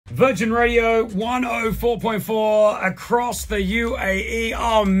Virgin Radio 104.4 across the UAE.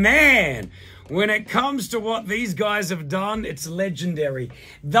 Oh man, when it comes to what these guys have done, it's legendary.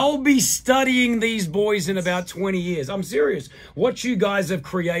 They'll be studying these boys in about 20 years. I'm serious. What you guys have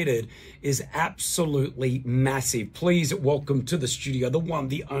created is absolutely massive. Please welcome to the studio, the one,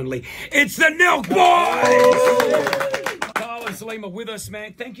 the only. It's the NELK Boys! Kyle and Salim are with us,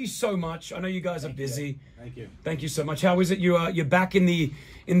 man. Thank you so much. I know you guys are busy. Thank you. Thank you so much. How is it? You're back in the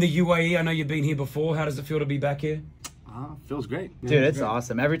UAE. I know you've been here before. How does it feel to be back here? Feels great. Dude, it's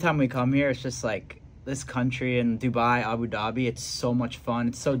awesome. Every time we come here, it's just like this country in Dubai, Abu Dhabi. It's so much fun.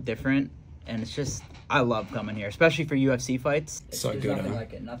 It's so different. And it's just, I love coming here, especially for UFC fights. So There's good, nothing huh?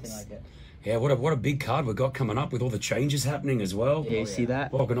 like it. Nothing like it. Yeah, what a big card we've got coming up with all the changes happening as well. Yeah, you see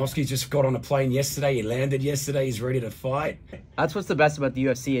that? Volkanovski's just got on a plane yesterday. He landed yesterday. He's ready to fight. That's what's the best about the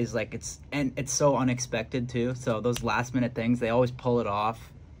UFC is like it's so unexpected too. So those last minute things, they always pull it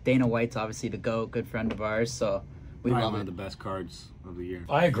off. Dana White's obviously the GOAT, good friend of ours. So we love one it. of the best cards of the year.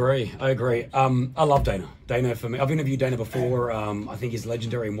 I agree. I love Dana. Dana, for me, I've interviewed Dana before. I think he's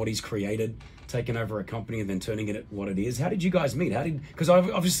legendary in what he's created, taking over a company and then turning it at what it is. How did you guys meet? Because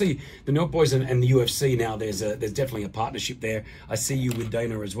obviously the NELK Boys and the UFC now, there's definitely a partnership there. I see you with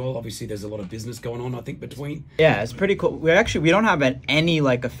Dana as well. Obviously there's a lot of business going on, I think, between. Yeah, it's pretty cool. We don't have any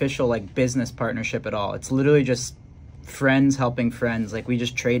like official like business partnership at all. It's literally just friends helping friends. Like we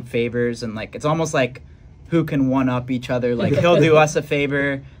just trade favors and like it's almost like who can one up each other. Like he'll do us a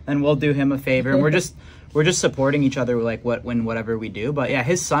favor and we'll do him a favor, and we're just supporting each other like whatever we do. But yeah,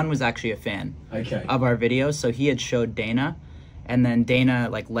 his son was actually a fan of our videos, so he had showed Dana, and then Dana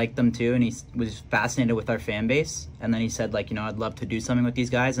like liked them too, and he was fascinated with our fan base, and then he said like, you know, I'd love to do something with these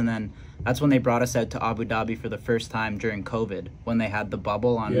guys. And then that's when they brought us out to Abu Dhabi for the first time during COVID, when they had the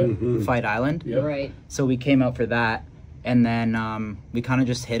bubble on Fight Island. Right. So we came out for that. And then we kind of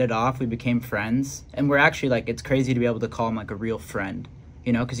just hit it off. We became friends. And we're actually, like, it's crazy to be able to call him, like, a real friend,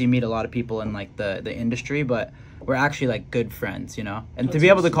 you know, because you meet a lot of people in, like, the industry. But we're actually, like, good friends, you know. And to be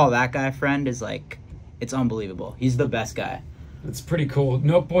able to call that guy a friend is, like, it's unbelievable. He's the best guy. That's pretty cool.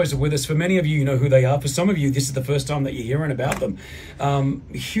 NELK Boys are with us. For many of you, you know who they are. For some of you, this is the first time that you're hearing about them.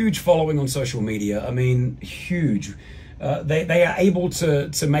 Huge following on social media. I mean, huge. They are able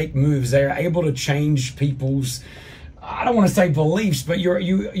to make moves. They are able to change people's... I don't want to say beliefs, but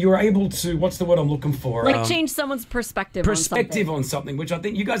you're able to, what's the word I'm looking for? Like change someone's perspective on something, which I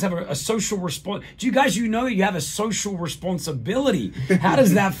think you guys have a social response. Do you guys, you have a social responsibility? How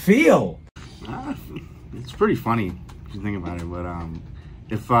does that feel? It's pretty funny if you think about it, but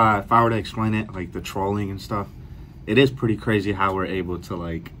if I were to explain it, like the trolling and stuff, it is pretty crazy how we're able to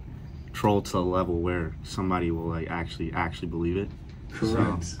like troll to a level where somebody will like actually believe it.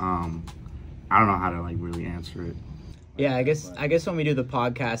 Correct. So, I don't know how to like really answer it. Yeah, I guess when we do the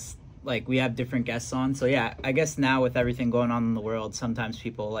podcast, like we have different guests on. So yeah, I guess now with everything going on in the world, sometimes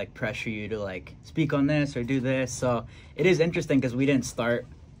people like pressure you to like speak on this or do this. So it is interesting because we didn't start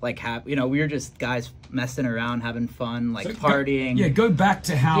like we were just guys messing around, having fun, like partying. Go back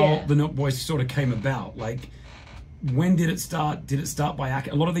to how the NELK Boys sort of came about. Like, when did it start? Did it start by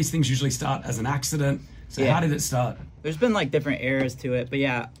accident? A lot of these things usually start as an accident. So how did it start? There's been like different eras to it, but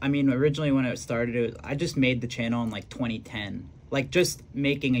yeah, I mean, originally when it started, I just made the channel in like 2010, like just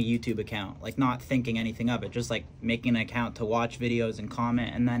making a YouTube account, like not thinking anything of it, just like making an account to watch videos and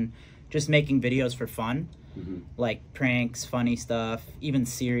comment, and then just making videos for fun, like pranks, funny stuff, even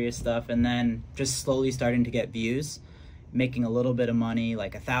serious stuff, and then just slowly starting to get views, making a little bit of money,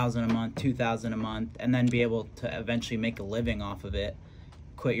 like 1,000 a month, 2,000 a month, and then be able to eventually make a living off of it,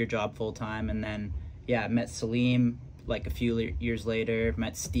 quit your job full time, and then I met Salim like a few years later,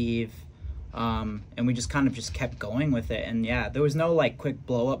 met Steve, and we just kind of just kept going with it. And yeah, there was no like quick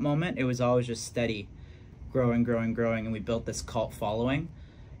blow up moment. It was always just steady, growing, and we built this cult following,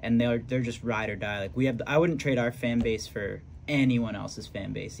 and they're just ride or die. Like I wouldn't trade our fan base for anyone else's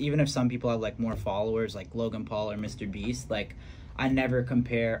fan base. Even if some people have like more followers, like Logan Paul or Mr. Beast, like I never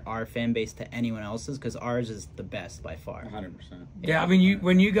compare our fan base to anyone else's because ours is the best by far. 100%. Yeah, I mean,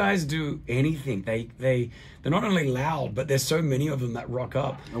 when you guys do anything, they're not only loud, but there's so many of them that rock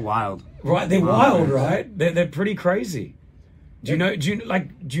up. They're wild. Right, they're wild, right? They're pretty crazy. Do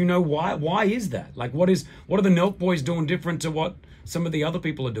you know why? Why is that? Like, what are the NELK Boys doing different to what some of the other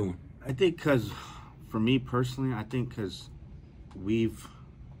people are doing? I think because, for me personally, because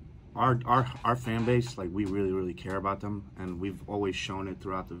our fan base, like, we really care about them, and we've always shown it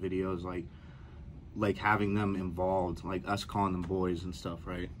throughout the videos, like having them involved, like us calling them boys and stuff,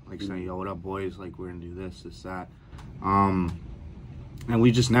 right? Like saying, yo, what up, boys? Like, we're gonna do this, that. And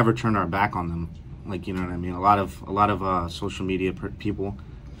we just never turned our back on them. Like, you know what I mean? A lot of social media people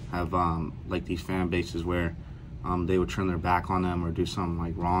have like these fan bases where they would turn their back on them or do something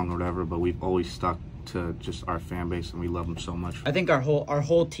like wrong or whatever. But we've always stuck to just our fan base, and we love them so much. I think our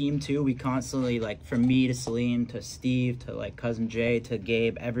whole team too, we constantly, like, from me to Salim to Steve to like cousin Jay to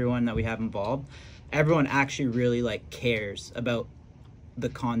Gabe, everyone that we have involved, everyone actually really like cares about the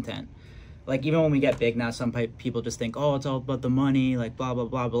content. Like, even when we get big now, some people just think, oh, it's all about the money, like blah blah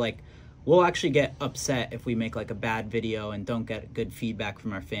blah, but like, we'll actually get upset if we make like a bad video and don't get good feedback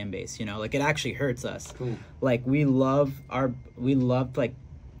from our fan base, you know? Like, it actually hurts us. Cool. Like, we love like,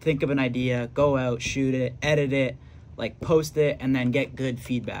 think of an idea, go out, shoot it, edit it, like post it, and then get good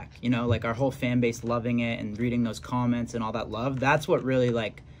feedback, you know? Like, our whole fan base loving it and reading those comments and all that love, that's what really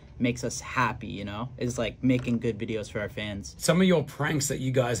like makes us happy, you know, is like making good videos for our fans. Some of your pranks that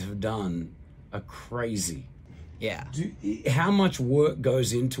you guys have done are crazy. Yeah. How much work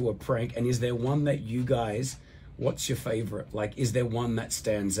goes into a prank, and is there one that you guys, what's your favorite? Like, is there one that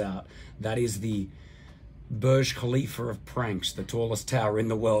stands out that is the Burj Khalifa of pranks, the tallest tower in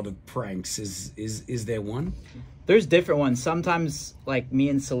the world of pranks? Is there one? There's different ones. Sometimes, like, me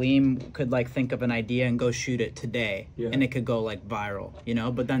and Salim could like think of an idea and go shoot it today, and it could go like viral, you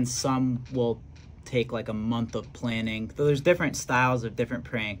know? But then some will take like a month of planning. So there's different styles of different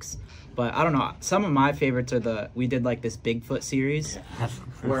pranks. But I don't know. Some of my favorites are we did like this Bigfoot series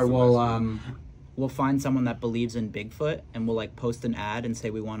where we'll find someone that believes in Bigfoot, and we'll like post an ad and say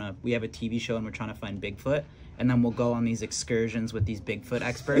we have a TV show and we're trying to find Bigfoot, and then we'll go on these excursions with these Bigfoot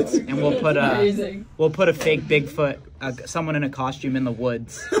experts, and we'll put a fake Bigfoot, someone in a costume in the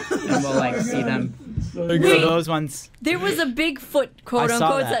woods, and we'll like see them. Wait, those ones. There was a Bigfoot, quote I saw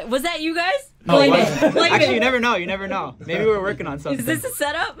unquote. that. Was that you guys? No, it wasn't. Actually, you never know. You never know. Maybe we're working on something. Is this a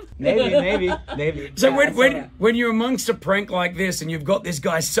setup? Maybe. So Yeah, when you're amongst a prank like this and you've got this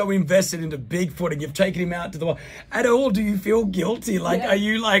guy so invested into Bigfoot and you've taken him out to the world, at all do you feel guilty? Like, are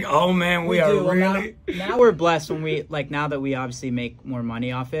you like, oh man, we are do. Well, really... Now we're blessed when we, like, now that we obviously make more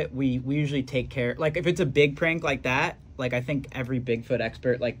money off it, we usually take care. Like, if it's a big prank like that, like, I think every Bigfoot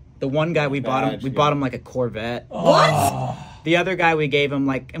expert, like, the one guy we bought him like a Corvette. What? The other guy we gave him,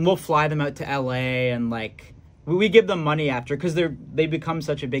 like, and we'll fly them out to LA, and like we give them money after, because they become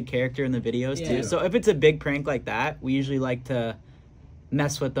such a big character in the videos too. So if it's a big prank like that, we usually like to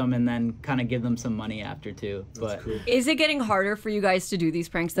mess with them and then kind of give them some money after too. But cool. Is it getting harder for you guys to do these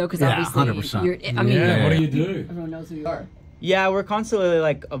pranks though? Because obviously 100%. I mean, what do you do? Everyone knows who you are. yeah, we're constantly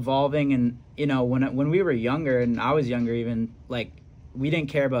like evolving, and you know, when we were younger, and I was younger even, like, we didn't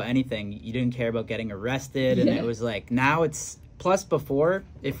care about anything. You didn't care about getting arrested, and it was like, now it's, plus before,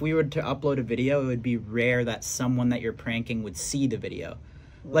 if we were to upload a video, it would be rare that someone that you're pranking would see the video.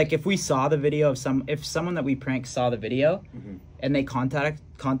 Like, if we saw the video of if someone that we pranked saw the video and they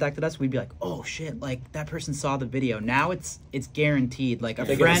contacted us, we'd be like, oh shit, like, that person saw the video. Now it's guaranteed. Like, a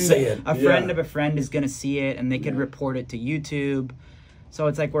friend of a friend is gonna see it, and they could report it to YouTube. So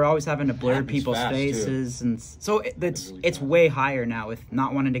it's like we're always having to blur people's faces, and so it's way higher now with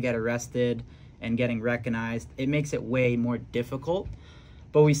not wanting to get arrested and getting recognized. It makes it way more difficult,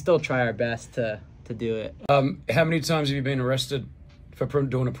 but we still try our best to do it. How many times have you been arrested for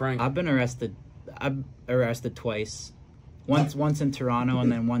doing a prank? I've been arrested. I'm arrested twice. Once in Toronto,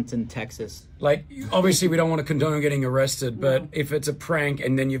 and then once in Texas. Like, obviously we don't want to condone getting arrested, but if it's a prank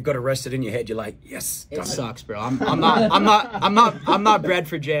and then you've got arrested in your head, you're like, yes, it sucks, bro. I'm not bred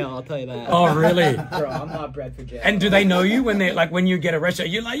for jail, I'll tell you that. Oh, really? Bro, I'm not bred for jail. And do they know you when you get arrested?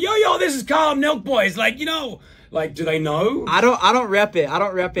 You're like, yo, this is Kyle and NELK Boys. Like, you know, like, do they know? I don't rep it. I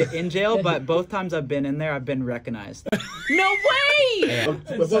don't rep it in jail, but both times I've been in there, I've been recognized. no way! Yeah.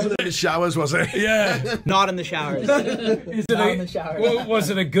 It wasn't in the showers, was it? Yeah. Not in the showers. Was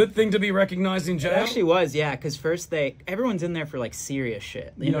it a good thing to be recognized in jail? It actually was, yeah, because first everyone's in there for like serious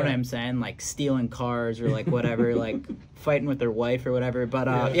shit. You know what I'm saying? Like stealing cars or like whatever, like fighting with their wife or whatever.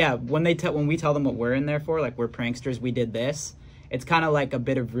 But yeah, when we tell them what we're in there for, like, we're pranksters, we did this, it's kind of like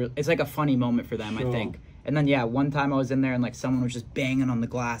it's like a funny moment for them, I think. And then, yeah, one time I was in there and, like, someone was just banging on the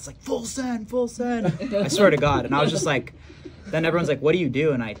glass, like, full send, full send. I swear to God. And I was just like, then everyone's like, what do you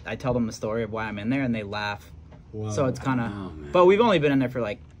do? And I tell them the story of why I'm in there, and they laugh. Wow. So it's kind of, but we've only been in there for,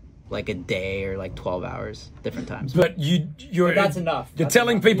 like a day or, like, 12 hours, different times. But you're... But that's enough. You're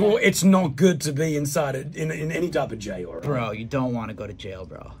telling people it's not good to be inside in any type of jail. Right? Bro, you don't want to go to jail,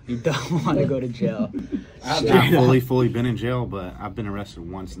 bro. You don't want to go to jail. I've not fully been in jail, but I've been arrested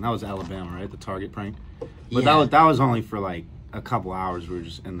once, and that was Alabama, right? The Target prank. But that was only for like a couple hours. We were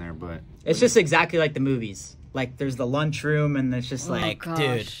just in there, but it's just exactly like the movies. Like, there's the lunchroom, and it's just like,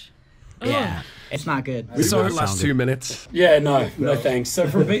 dude, yeah, it's not good. We saw the last 2 minutes. Yeah, no thanks. So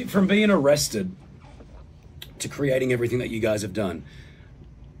from being arrested to creating everything that you guys have done,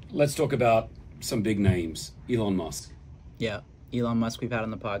 let's talk about some big names. Elon Musk. Yeah, Elon Musk we've had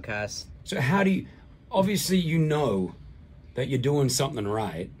on the podcast. So how do you, obviously you know that you're doing something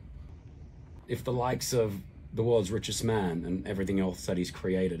right if the likes of the world's richest man and everything else that he's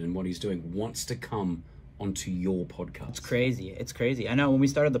created and what he's doing wants to come onto your podcast. It's crazy. It's crazy. I know when we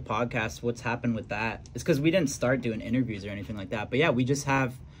started the podcast, what's happened with that is because we didn't start doing interviews or anything like that. But yeah, we just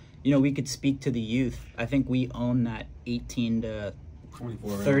have, you know, we could speak to the youth. I think we own that 18 to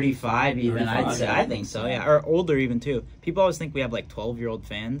 35 even, I'd say. I think so, yeah. Or older even, too. People always think we have, like, 12-year-old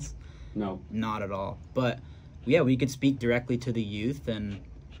fans. No. Not at all. But, yeah, we could speak directly to the youth, and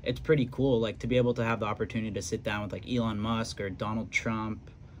it's pretty cool, like, to be able to have the opportunity to sit down with, like, Elon Musk or Donald Trump,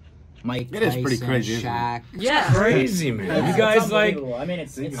 Mike Tyson, It is pretty crazy, isn't it? Shaq. Yeah. Crazy, man. You guys, like, I mean,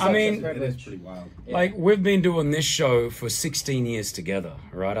 it's It is pretty wild. like, we've been doing this show for 16 years together,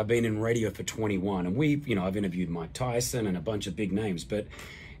 right? I've been in radio for 21, and we've, you know, I've interviewed Mike Tyson and a bunch of big names, but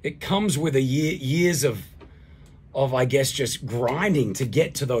it comes with years of, I guess, just grinding to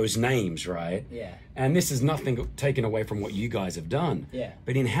get to those names, right? Yeah. And this is nothing taken away from what you guys have done. Yeah.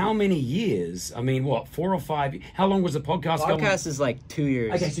 But in how many years? I mean, what, 4 or 5? How long was the podcast going? Podcast is like 2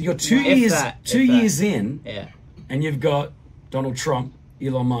 years. Okay, so you're 2 If years, that, two if that. years in, Yeah. and you've got Donald Trump,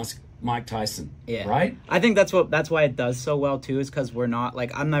 Elon Musk, Mike Tyson. Yeah. Right? I think that's why it does so well too, is because we're not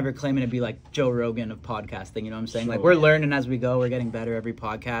like, I'm never claiming to be like Joe Rogan of podcasting, you know what I'm saying? Like, we're learning as we go, we're getting better every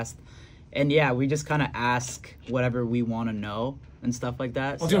podcast. And yeah, we just kind of ask whatever we want to know and stuff like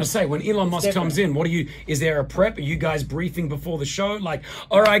that. I was going to say, when Elon Musk comes in, is there a prep? Are you guys briefing before the show? Like,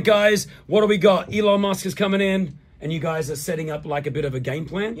 all right, guys, what do we got? Elon Musk is coming in, and you guys are setting up like a bit of a game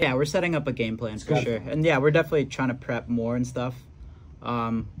plan? Yeah, we're setting up a game plan for sure. And yeah, we're definitely trying to prep more and stuff.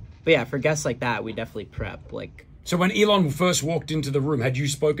 But yeah, for guests like that, we definitely prep. Like, So when Elon first walked into the room, had you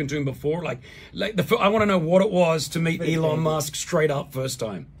spoken to him before? I want to know what it was to meet Elon Musk straight up first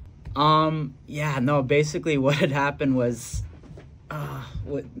time. yeah, no, basically what had happened was, I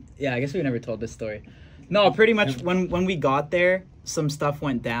guess we never told this story. No, pretty much when we got there, some stuff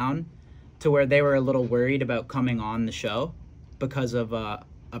went down to where they were a little worried about coming on the show because of a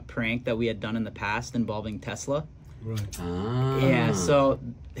prank that we had done in the past involving Tesla. Right. Yeah, so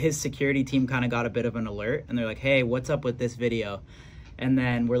his security team kind of got a bit of an alert, and they're like, hey, what's up with this video? And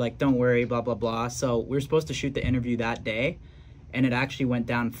then we're like, don't worry, blah, blah, blah. So we were supposed to shoot the interview that day, and it actually went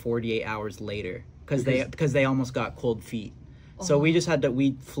down 48 hours later because they almost got cold feet. So we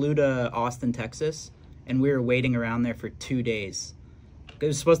flew to Austin, Texas, and we were waiting around there for 2 days. It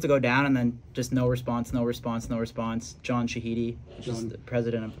was supposed to go down, and then just no response. John Shahidi, which is the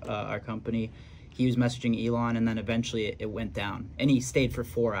president of our company, he was messaging Elon, and then eventually it went down, and he stayed for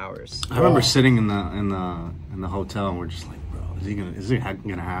 4 hours. I remember sitting in the hotel, and we're just like, bro, is it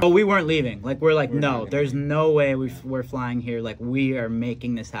gonna happen? But we weren't leaving. Like, we're like, no, there's no way we're flying here. Like, we are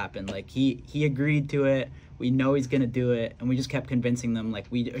making this happen. Like, he agreed to it. We know he's gonna do it, and we just kept convincing them. Like,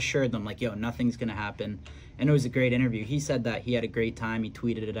 we assured them, like, yo, nothing's gonna happen. And it was a great interview. He said that he had a great time. He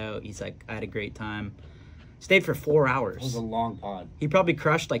tweeted it out. He's like, I had a great time. Stayed for 4 hours. It was a long pod. He probably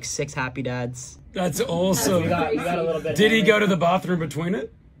crushed like 6 happy dads. That's awesome. We got a little bit. Did he go to the bathroom between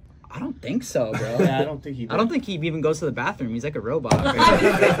it? I don't think so, bro. Yeah, I don't think he did. I don't think he even goes to the bathroom. He's like a robot.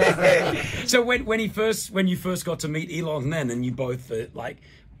 So when you first got to meet Elon then, and you both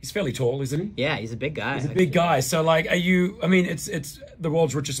he's fairly tall, isn't he? Yeah, he's a big guy. He's a big guy. So like, it's the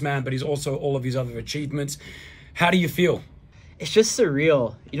world's richest man, but he's also all of his other achievements. How do you feel? It's just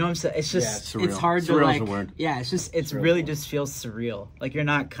surreal. You know what I'm saying? It's just, it's surreal. it's hard to Surreal is like, the word. yeah, it's really just feels surreal. Like, you're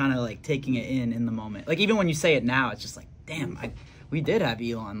not kind of like taking it in the moment. Like, even when you say it now, it's just like, damn, we did have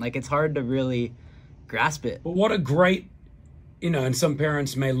Elon. Like, it's hard to really grasp it. But what a great, and some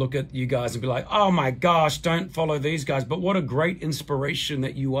parents may look at you guys and be like, oh my gosh, don't follow these guys. But what a great inspiration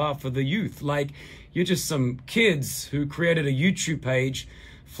that you are for the youth. Like, you're just some kids who created a YouTube page,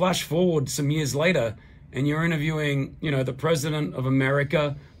 flash forward some years later, and you're interviewing, the president of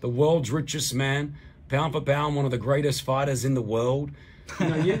America, the world's richest man, pound for pound, one of the greatest fighters in the world.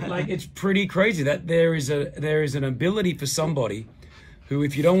 It's pretty crazy that there is an ability for somebody who,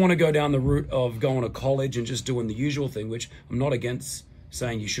 if you don't want to go down the route of going to college and just doing the usual thing, which I'm not against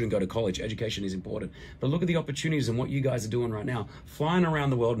saying you shouldn't go to college, education is important, but look at the opportunities and what you guys are doing right now, flying around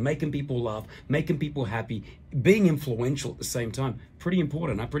the world, making people laugh, making people happy, being influential at the same time. Pretty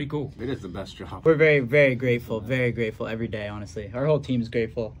important, pretty cool. It is the best job. We're very, very grateful every day, honestly. Our whole team's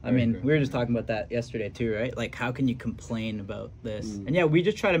grateful. I mean, we were just talking about that yesterday too, right? Like, how can you complain about this? And yeah, we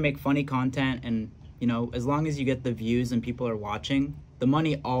just try to make funny content, and as long as you get the views and people are watching, the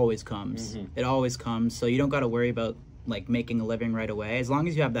money always comes. It always comes. So you don't got to worry about like making a living right away. As long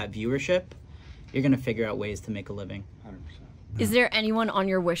as you have that viewership, you're gonna figure out ways to make a living. 100%. Is there anyone on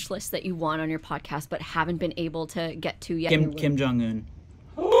your wish list that you want on your podcast but haven't been able to get to yet? Kim Jong-un.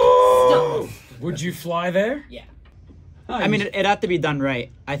 Would you fly there? Yeah. I mean, it had to be done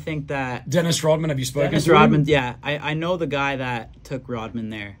right. I think that... Dennis Rodman, have you spoken Dennis to him? Rodman, yeah. I know the guy that took Rodman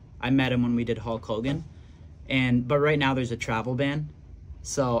there. I met him when we did Hulk Hogan. But right now there's a travel ban.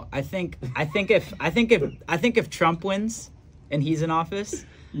 So I think if Trump wins and he's in office,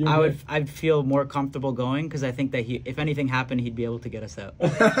 I'd feel more comfortable going, because I think that if anything happened, he'd be able to get us out.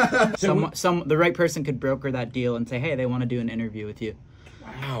 The right person could broker that deal and say, hey, they want to do an interview with you.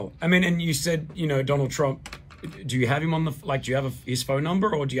 Wow. I mean, and you said, Donald Trump, do you have him on do you have his phone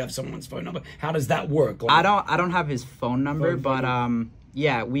number, or do you have someone's phone number? How does that work? I don't have his phone number, but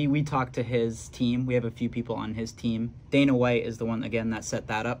yeah, we talked to his team. We have a few people on his team. Dana White is the one, again, that set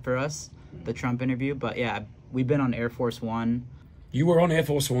that up for us, the Trump interview. But yeah, we've been on Air Force One. You were on Air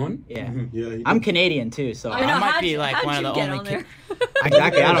Force One? Yeah. Yeah. I'm Canadian too, so I might be like one of the only.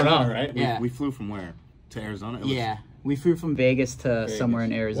 Exactly, I don't know. Right? Yeah. We flew from where? To Arizona? Yeah. We flew from Vegas to somewhere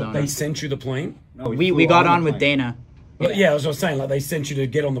in Arizona. They sent you the plane? No, we got on with Dana. Well, yeah, as I was saying, like they sent you to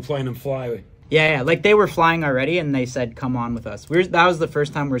get on the plane and fly. Yeah, like they were flying already, and they said, "Come on with us." That was the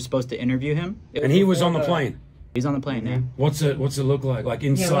first time we were supposed to interview him. And he was on the plane. He's on the plane. Yeah. What's it look like? Like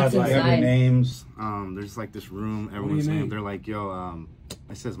inside, what's They have inside? their names. There's like this room. Everyone's mean? name. They're like, yo,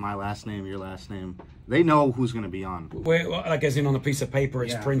 it says my last name, your last name. They know who's gonna be on. where, like as in on a piece of paper,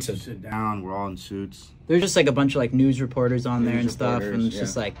 it's printed. Sit down. We're all in suits. There's just like a bunch of like news reporters on there and stuff, and it's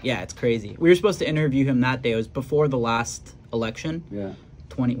just like, yeah, it's crazy. We were supposed to interview him that day. It was before the last election. Yeah.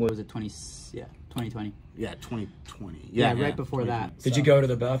 2020. Yeah, 2020. Yeah, right before that. Did you go to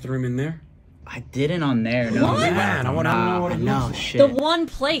the bathroom in there? I didn't on there. No, Man, I want to know what it no looks like. shit. The one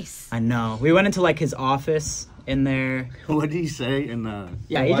place. I know. We went into like his office in there. What did he say in the?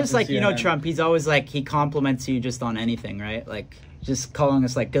 Yeah, he just like, Trump, he's always like, he compliments you just on anything, right? Like, just calling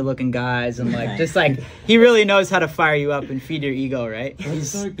us like good looking guys, and like, just like, he really knows how to fire you up and feed your ego, right?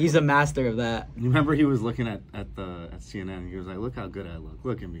 He's a master of that. You remember he was looking at CNN. He was like, "Look how good I look.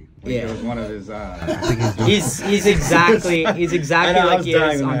 Look at me." Like, Yeah. it was one of his. He's exactly I know, I like was he is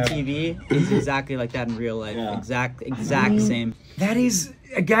dying, on man. TV. He's exactly like that in real life. Yeah. Exact same. That is,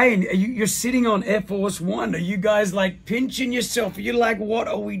 again, you're sitting on Air Force One. Are you guys like pinching yourself? You're like, what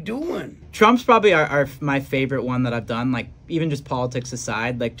are we doing? Trump's probably my favorite one that I've done, like, even just politics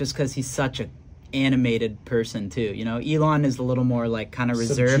aside, like, just because he's such a animated person too, Elon is a little more like kind of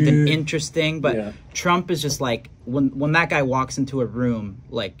reserved and interesting, but Trump is just like, when that guy walks into a room,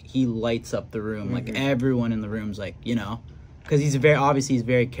 like, he lights up the room, like everyone in the room's like, because he's very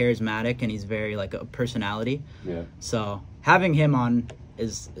charismatic, and he's very like a personality. So having him on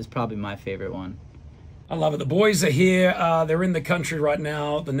is probably my favorite one. I love it. The boys are here. They're in the country right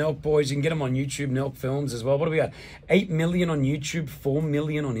now. The NELK Boys. You can get them on YouTube, NELK Films as well. What do we got? 8 million on YouTube, 4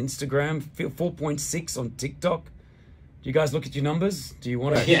 million on Instagram, 4.6 on TikTok. Do you guys look at your numbers? Do you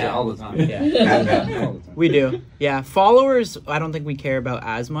want to? Yeah, all the time. Yeah. We do. Yeah. Followers, I don't think we care about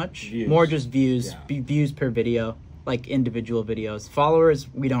as much. Views. More just views. Views per video. Like individual videos. Followers,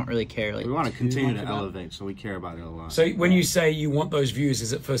 we don't really care. Like, We want to continue to elevate, so we care about it a lot. So when you say you want those views,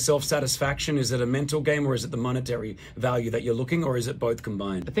 is it for self-satisfaction? Is it a mental game, or is it the monetary value that you're looking, or is it both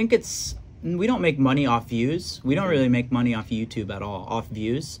combined? I think we don't make money off views. We don't really make money off YouTube at all, off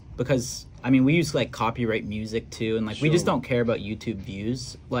views, because I mean, we use like copyright music too, and like we just don't care about YouTube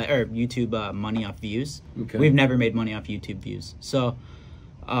views, or YouTube money off views. Okay. We've never made money off YouTube views, so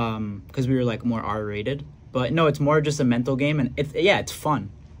because we were like more R-rated. But no, it's more just a mental game, and it's fun.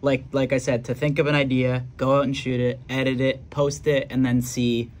 Like I said, to think of an idea, go out and shoot it, edit it, post it, and then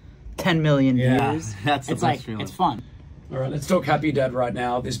see 10 million views. That's the It's best like feeling. it's fun. All right, let's talk Happy Dad right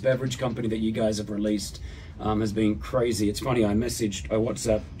now. This beverage company that you guys have released has been crazy. It's funny, I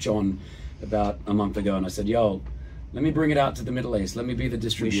WhatsApped John about a month ago, and I said, yo, let me bring it out to the Middle East. Let me be the We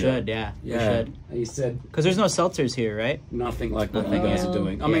distributor. should, yeah. We Yeah. should. He said, Because there's no seltzers here, right? nothing like what you guys are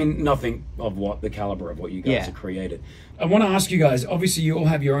doing. I mean, nothing of what the caliber of what you guys Yeah. have created. I want to ask you guys, obviously you all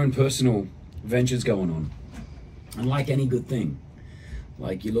have your own personal ventures going on. And like any good thing,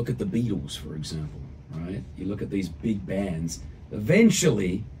 like you look at the Beatles, for example, right? You look at these big bands,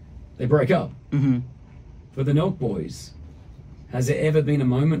 eventually they break up. Mm-hmm. For the NELK Boys, has there ever been a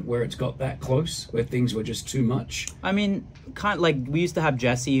moment where it's got that close, where things were just too much? I mean, kind of like we used to have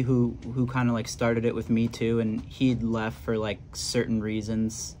Jesse, who kind of like started it with me too, and he'd left for like certain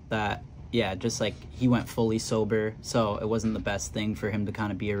reasons that, yeah, just like he went fully sober, so it wasn't the best thing for him to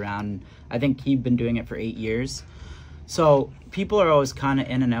kind of be around. I think he'd been doing it for 8 years, so people are always kind of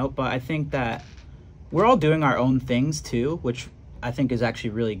in and out. But I think that we're all doing our own things too, which I think is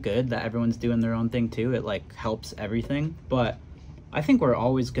actually really good that everyone's doing their own thing too. It like helps everything. But I think we're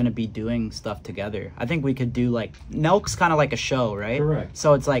always going to be doing stuff together. I think we could do like NELK's kind of like a show, right? Correct.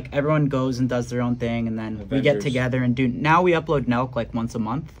 So it's like everyone goes and does their own thing, and then we get together and do. Now we upload NELK like once a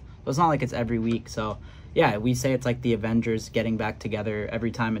month. So it's not like it's every week. So yeah, we say it's like the Avengers getting back together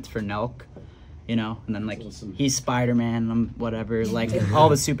every time it's for NELK, you know. And then like he's Spider-Man, I'm whatever. Like all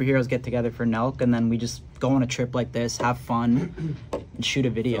the superheroes get together for NELK, and then we just go on a trip like this, have fun, and shoot a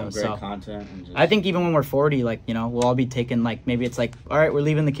video. Some great So content. And just... I think even when we're 40, like, you know, we'll all be taking like, maybe it's like, all right, we're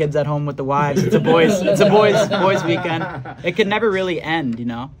leaving the kids at home with the wives. It's a boys weekend. It could never really end, you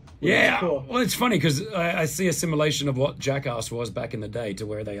know. Yeah, cool. Well, it's funny because I see a simulation of what Jackass was back in the day to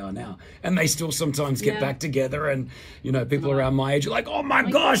where they are now, and they still sometimes get back together. And you know, people around my age are like, "Oh my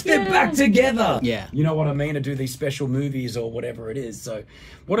gosh, they're back together!" Yeah, you know what I mean? To do these special movies or whatever it is. So,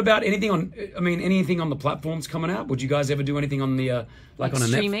 what about anything on? I mean, anything on the platforms coming out? Would you guys ever do anything on the like on a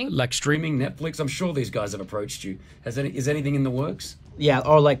streaming? like streaming Netflix? I'm sure these guys have approached you. Is anything in the works? Yeah,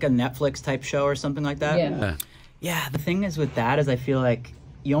 or like a Netflix type show or something like that. Yeah. Yeah, the thing is with that is I feel like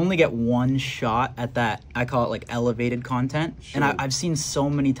you only get one shot at that. I call it like elevated content. Sure. And I've seen so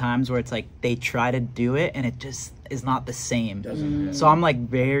many times where it's like they try to do it and it just is not the same. So I'm like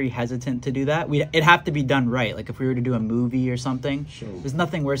very hesitant to do that. It'd have to be done right. Like if we were to do a movie or something, there's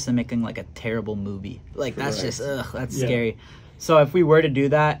nothing worse than making like a terrible movie. Like that's just, that's scary. So if we were to do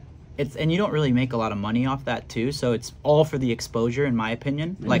that, and you don't really make a lot of money off that too. So it's all for the exposure in my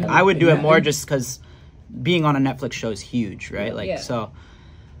opinion. Like I would do it more just because being on a Netflix show is huge, right? Like, so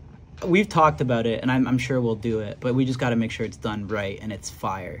we've talked about it, and I'm sure we'll do it, but we just got to make sure it's done right and it's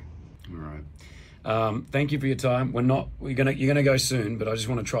fire. All right. Thank you for your time. You're gonna go soon, but I just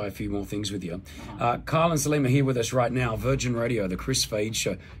want to try a few more things with you. Kyle and Salim are here with us right now. Virgin Radio, the Chris Fade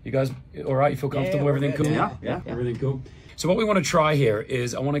Show. You guys, all right? You feel comfortable? Everything cool? Yeah. Everything cool. So what we want to try here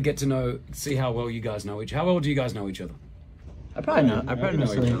is I want to get to see how well you guys know each. How well do you guys know each other? I probably know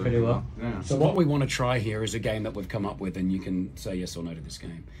Salim pretty well. Yeah. So what we want to try here is a game that we've come up with, and you can say yes or no to this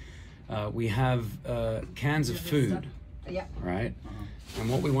game. We have cans of food, right? And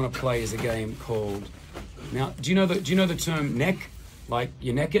what we want to play is a game called. Now, do you know the term neck? Like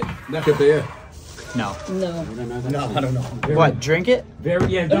you neck it? Neck it there. No. No, I don't know. What? Drink it?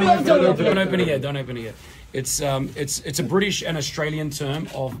 Don't open it yet. Don't open it yet. It's a British and Australian term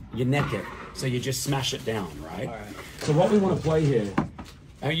of you neck it. So you just smash it down, right? All right. So what we want to play here,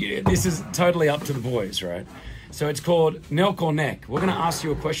 this is totally up to the boys, right? So it's called NELK or Neck. We're going to ask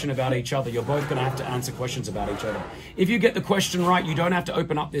you a question about each other. You're both going to have to answer questions about each other. If you get the question right, you don't have to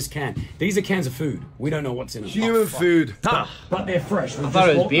open up this can. These are cans of food. We don't know what's in them. Human food. But they're fresh. I thought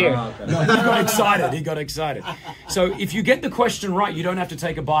it was beer. No, he got excited. He got excited. So if you get the question right, you don't have to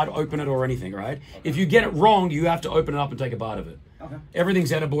take a bite, open it, or anything, right? If you get it wrong, you have to open it up and take a bite of it. Okay.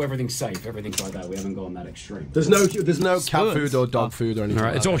 Everything's edible, everything's safe, everything's like that. We haven't gone that extreme. There's no cat food or dog food or anything. All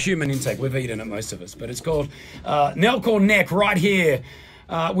right, it's all human intake. We've eaten it, most of us. But it's called NELK or Neck right here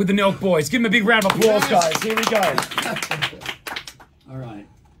with the NELK Boys. Give them a big round of applause, guys. Here we go. All right.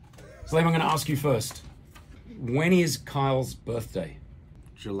 Salim, I'm going to ask you first. When is Kyle's birthday?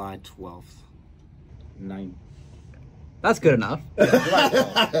 July 12th. 9. That's good enough.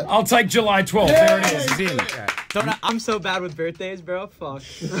 I'll take July 12th. Yay! There it is. It's in. I'm so bad with birthdays, bro. Fuck.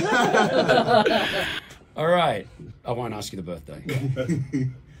 All right. I won't ask you the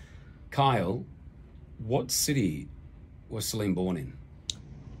birthday. Kyle, what city was Salim born in?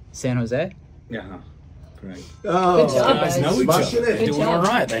 San Jose? Yeah. Correct. Oh, good job, guys know each other. They're doing all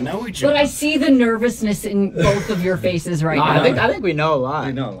right. They know each other. But I see the nervousness in both of your faces right now. I think we know a lot.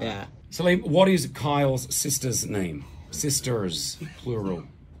 We know a lot. Yeah. Salim, what is Kyle's sister's name? Sisters, plural.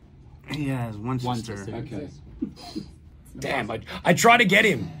 He has one sister. Okay. Damn, I try to get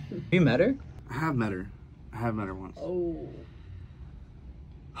him. You met her? I have met her once.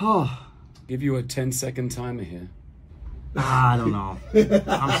 Oh. Give you a 10-second timer here. I don't know.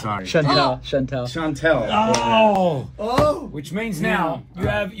 I'm sorry. Chantel. Oh. Which means now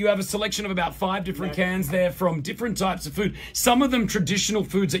you have a selection of about 5 different cans there from different types of food. Some of them traditional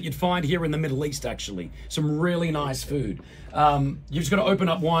foods that you'd find here in the Middle East, actually. Some really nice food. You've just got to open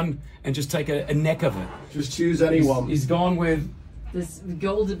up one and just take a neck of it. Just choose any one. He's gone with This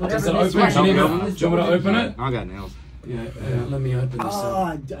gold, whatever Does it this open? is. Do you want to open it? I got nails. Yeah, let me open this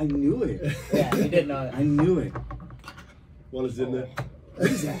up. I knew it. Yeah, you didn't know it. I knew it. What is in there? What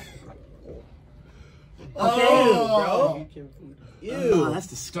is that? Okay, bro. Oh, that's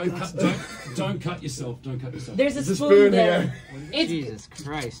disgusting. Don't cut yourself. Don't cut yourself. There's a There's a spoon, spoon there. here. It's Jesus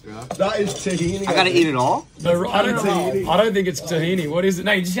Christ, bro. That is tahini. I gotta eat it all? No, I don't think it's tahini. What is it?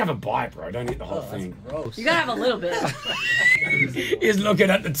 No, you just have a bite, bro. Don't eat the whole thing. Gross. you gotta have a little bit. He's looking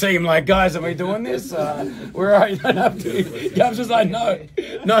at the team like, guys, are we doing this? Where are you? Don't have to. Gab's just like, no.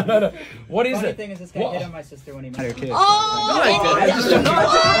 What is Funny it? thing is, this guy hit on my sister when he met her too.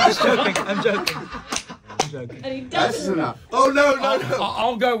 I'm joking. And he This is doesn't. enough. Oh no.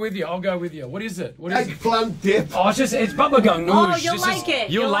 I'll go with you. What is it? What is it? Eggplant dip. Oh, it's bubblegum nouge. Oh, you'll like it.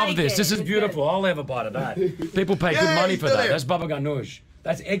 You'll You'll love like this. it. This is It's beautiful. I'll have a bite of that. People pay good money for done that. it. That's bubblegum nouge.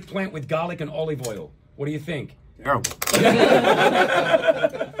 That's eggplant with garlic and olive oil. What do you think? Terrible.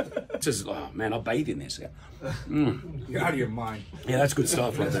 This is, oh man, I'll bathe in this. You're out of your mind. Yeah, that's good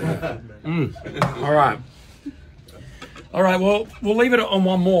stuff right there. All right. Well, we'll leave it on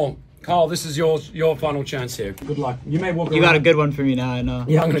one more. Kyle, this is your final chance here. Good luck. You may walk. You got a good one for me now, I know.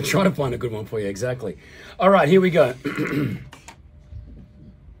 Yeah, I'm going to try to find a good one for you. Exactly. All right, here we go.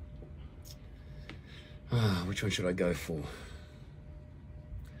 Which one should I go for?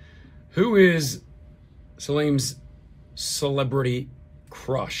 Who is Salim's celebrity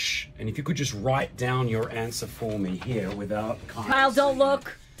crush? And if you could just write down your answer for me here without... Kyle, don't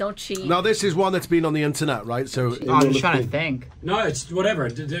look. Don't cheat. Now this is one that's been on the internet, right? So Oh, I'm just trying to think. No, it's whatever.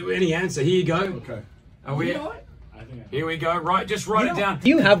 Any answer. Here you go. Okay. Are we... Here we go. Right, just write it down. Do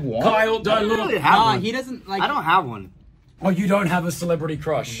you have one? Kyle, don't I don't really look. have one. He doesn't like. I don't have one. Oh, you don't have a celebrity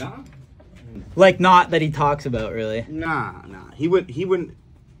crush? Like, not that he talks about, really. Nah. He wouldn't.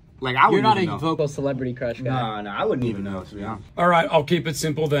 Like, I You're wouldn't not a even know. vocal celebrity crush guy. No, I wouldn't even know, to be honest. All right, I'll keep it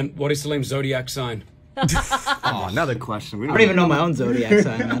simple then. What is Salim's zodiac sign? Oh, another question. We I don't even know my own zodiac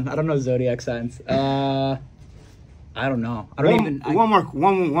sign, man. I don't know zodiac signs. I don't know. I don't even.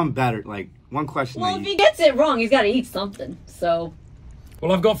 One better. Like, one question. Well, if he gets it wrong, he's got to eat something. So.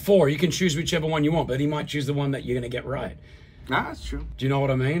 Well, I've got 4. You can choose whichever one you want, but he might choose the one that you're going to get right. Nah, that's true. Do you know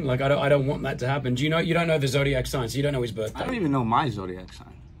what I mean? Like, I don't want that to happen. Do you know? You don't know the zodiac sign, so you don't know his birthday. I don't even know my zodiac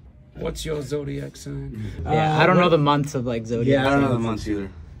sign. What's your zodiac sign? Yeah, I don't know the months of like zodiac. Yeah, I don't know the signs. months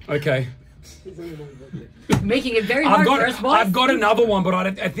either. Okay. Making it very hard for us, boys. I've got another one, but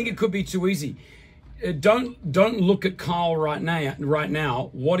I think it could be too easy. Don't look at Kyle right now.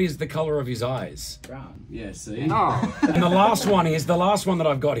 What is the color of his eyes? Brown. Yeah, see? No. And the last one that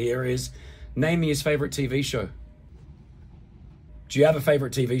I've got here is, name me his favorite TV show. Do you have a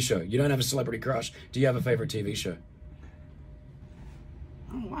favorite TV show? You don't have a celebrity crush. Do you have a favorite TV show?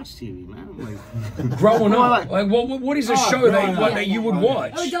 I don't watch TV, man. I'm like, Growing up, like what is a show that you would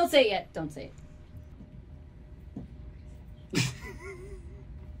watch? Oh, don't say it yet. Don't say it.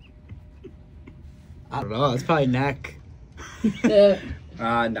 I don't know. It's probably NELK.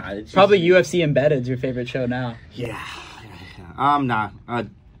 nah. It's Probably UFC Embedded's your favorite show now. Yeah. Nah.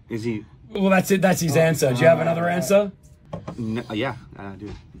 Is he? Well, that's it. That's his answer. Do you have another answer? No, yeah, I do.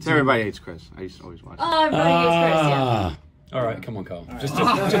 It's Everybody Hates Chris. I used to always watch it. Oh, everybody hates Chris, yeah. All right, come on, Kyle.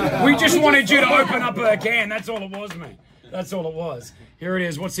 We just wanted you to open up a can. That's all it was, mate. That's all it was. Here it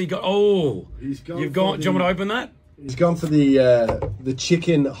is. What's he got? Oh, you've got. Do you want me to open that? He's gone for the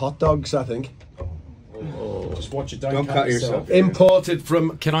chicken hot dogs, I think. Oh, just watch it. Don't cut yourself. Imported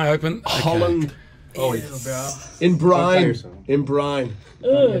from Can I open? Holland. Oh, In brine. yourself. In brine.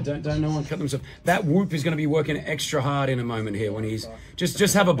 don't no one cut themselves. That Whoop is going to be working extra hard in a moment here when he's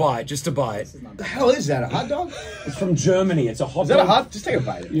just have a bite, just a bite. What the hell is that? A hot dog? It's from Germany. It's a hot. Is that a hot? Just take a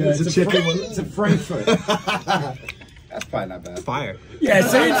bite. Yeah, It's a chicken one. It's a Frankfurt. That's probably not bad. Fire. Yeah,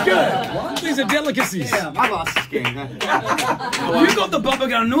 see, it's good. These are delicacies. Yeah, my boss is game. You got the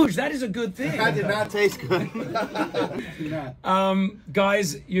bubblegum nouge. That is a good thing. That did not taste good.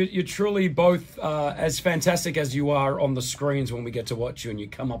 Guys, you're truly both as fantastic as you are on the screens when we get to watch you and you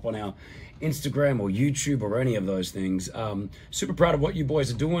come up on our Instagram or YouTube or any of those things. Super proud of what you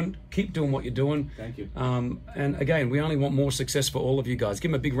boys are doing. Keep doing what you're doing. Thank you. And again, we only want more success for all of you guys. Give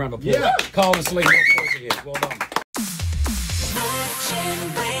them a big round of applause. Yeah. Kyle and Salim, well done.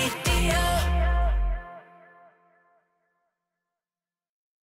 Legend